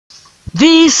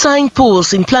These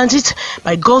signposts implanted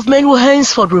by government will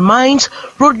henceforth remind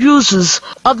road users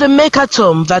of the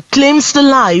mechatomb that claims the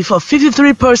life of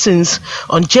 53 persons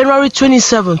on January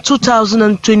 27,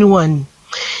 2021.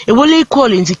 It will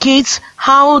equally indicate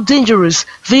how dangerous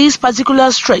this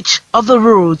particular stretch of the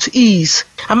road is.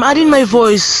 I'm adding my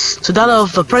voice to that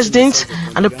of the President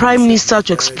and the Prime Minister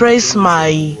to express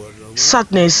my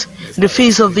sadness in the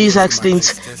face of these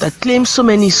accidents that claim so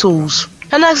many souls.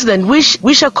 An accident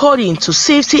which according to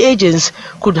safety agents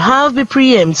could have been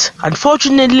preempted.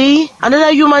 Unfortunately,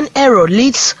 another human error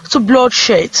leads to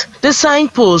bloodshed. The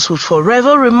signpost would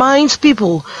forever remind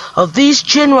people of this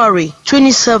January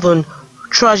 27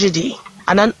 tragedy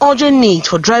and an urgent need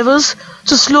for drivers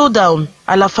to slow down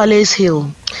à la FALAISE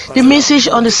hill. The message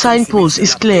on the signpost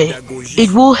is clear.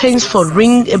 It will henceforth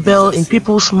ring a bell in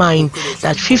people's mind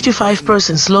that 55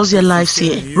 persons lost their lives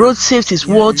here. Road safety is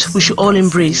what we should all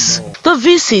embrace. The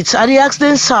visit at the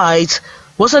accident site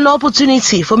was an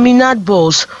opportunity for MINAT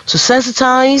boss to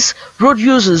sensitize road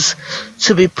users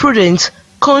to be prudent,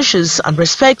 conscious and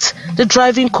respect the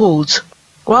driving code.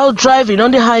 While driving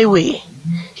on the highway,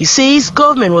 he says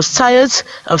government was tired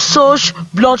of such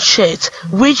bloodshed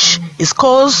which is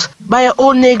caused by our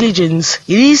own negligence.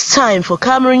 It is time for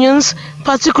Cameroonians,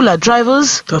 particular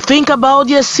drivers, to think about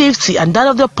their safety and that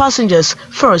of their passengers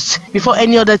first before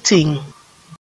any other thing.